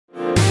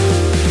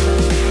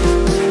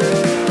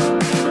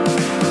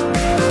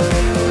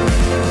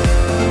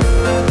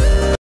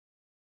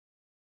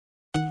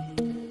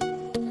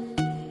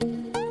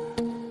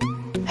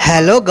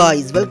Hello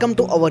guys, welcome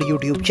to our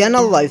YouTube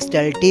channel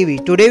Lifestyle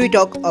TV. Today we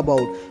talk about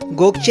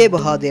Gökçe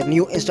Bahadır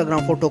new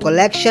Instagram photo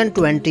collection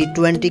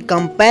 2020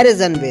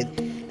 comparison with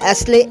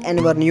Asli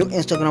Enver new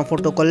Instagram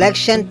photo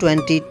collection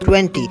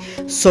 2020.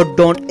 So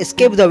don't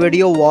skip the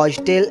video, watch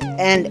till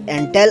end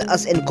and tell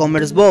us in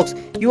comments box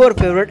your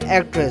favorite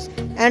actress,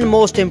 and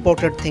most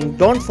important thing,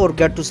 don't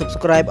forget to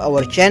subscribe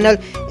our channel.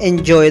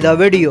 Enjoy the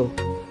video.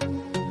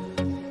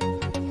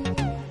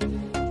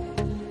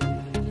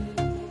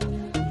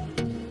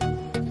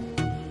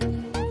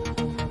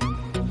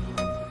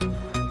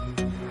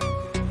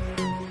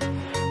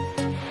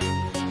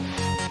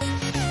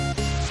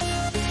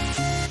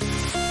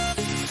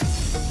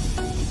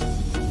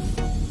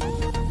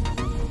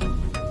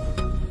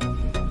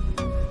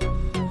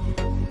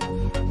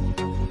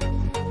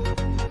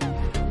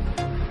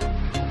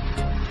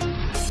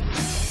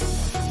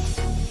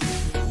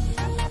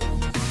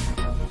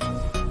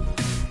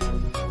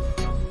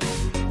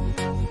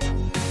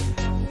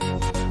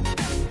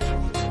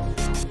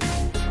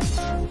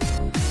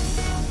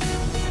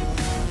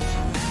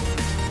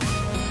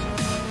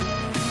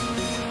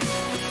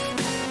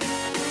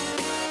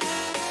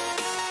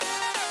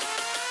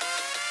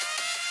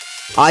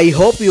 I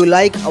hope you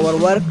like our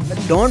work.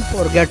 Don't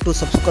forget to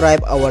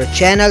subscribe our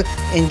channel.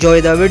 Enjoy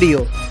the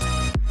video.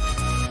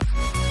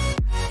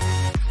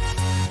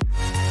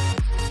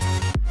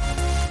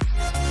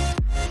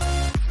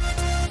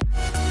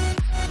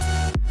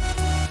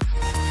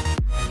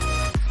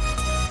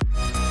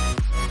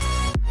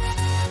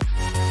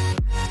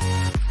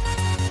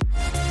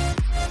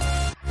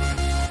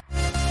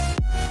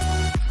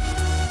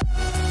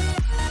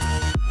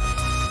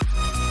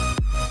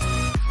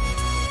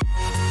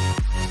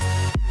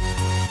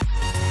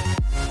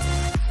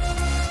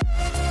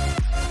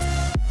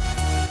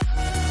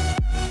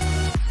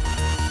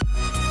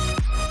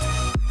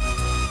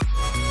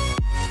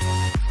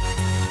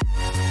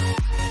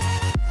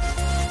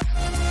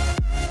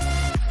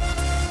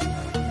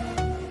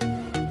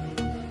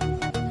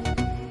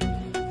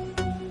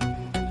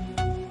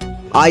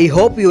 I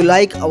hope you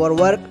like our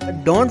work.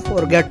 Don't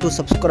forget to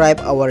subscribe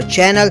our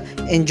channel.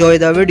 Enjoy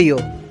the video.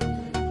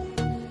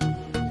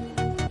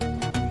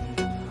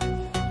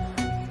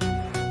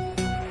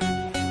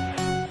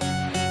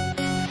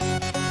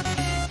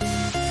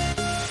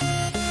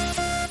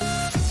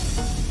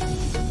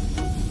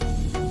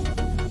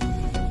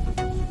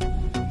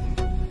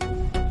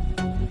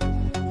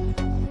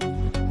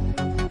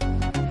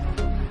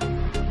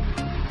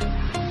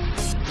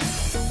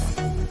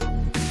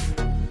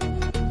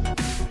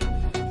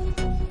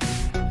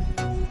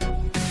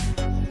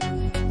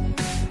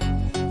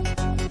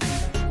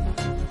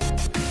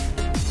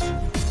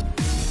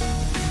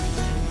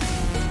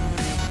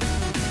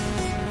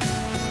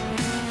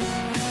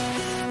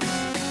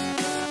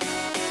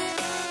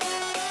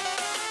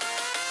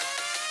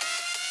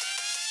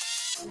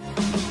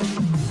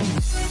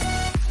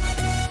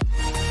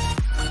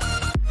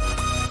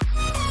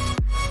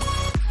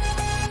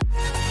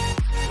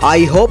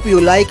 I hope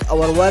you like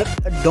our work.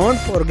 Don't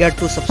forget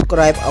to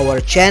subscribe our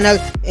channel.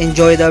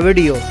 Enjoy the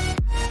video.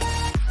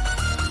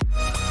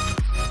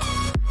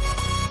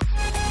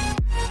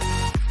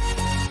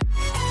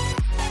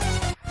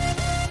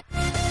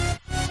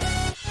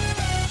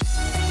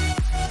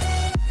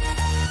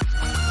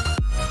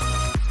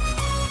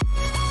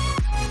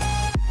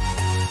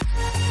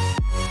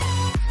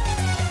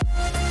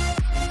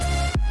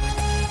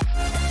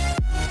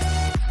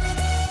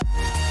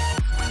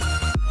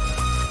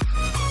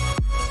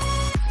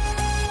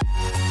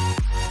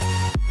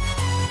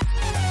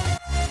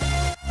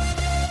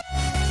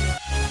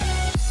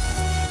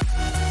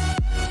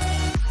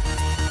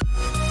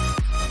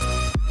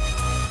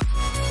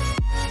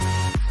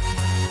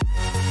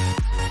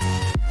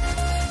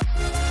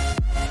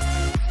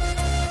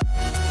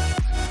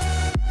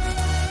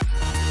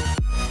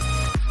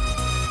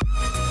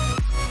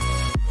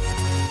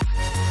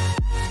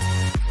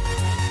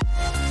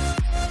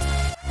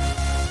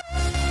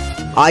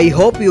 I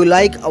hope you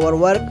like our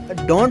work.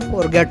 Don't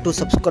forget to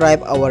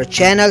subscribe our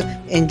channel.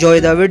 Enjoy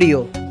the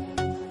video.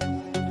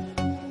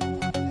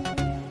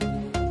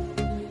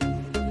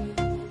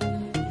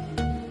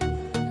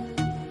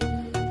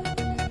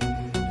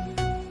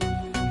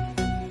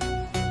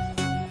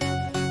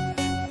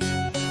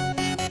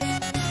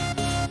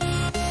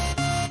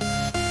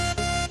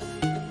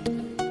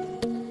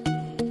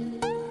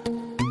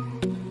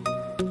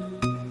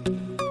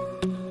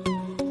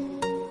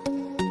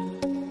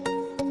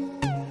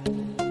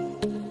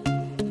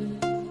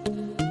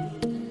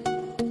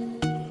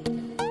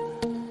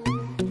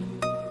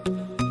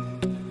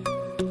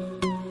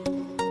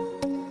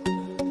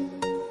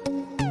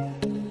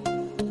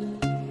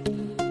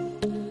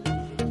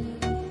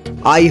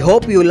 I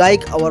hope you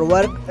like our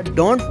work.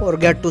 Don't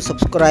forget to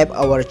subscribe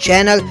our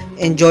channel.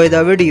 Enjoy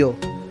the video.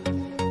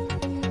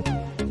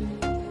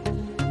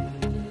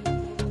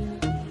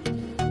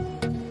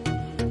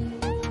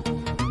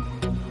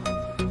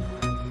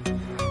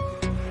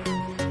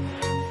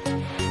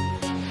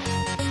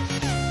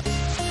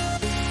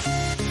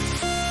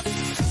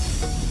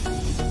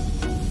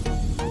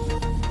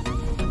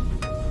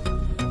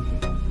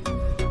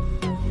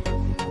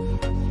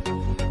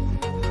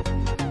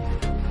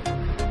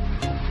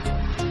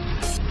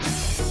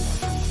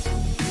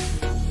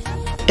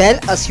 Tell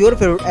us your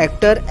favorite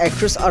actor,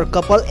 actress or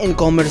couple in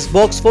comments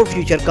box for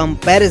future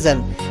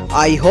comparison.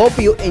 I hope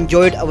you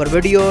enjoyed our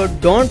video.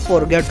 Don't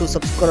forget to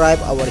subscribe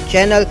our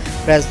channel.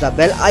 Press the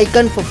bell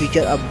icon for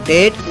future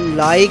update.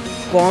 Like,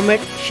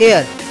 comment,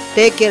 share.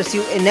 Take care. See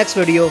you in next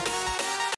video.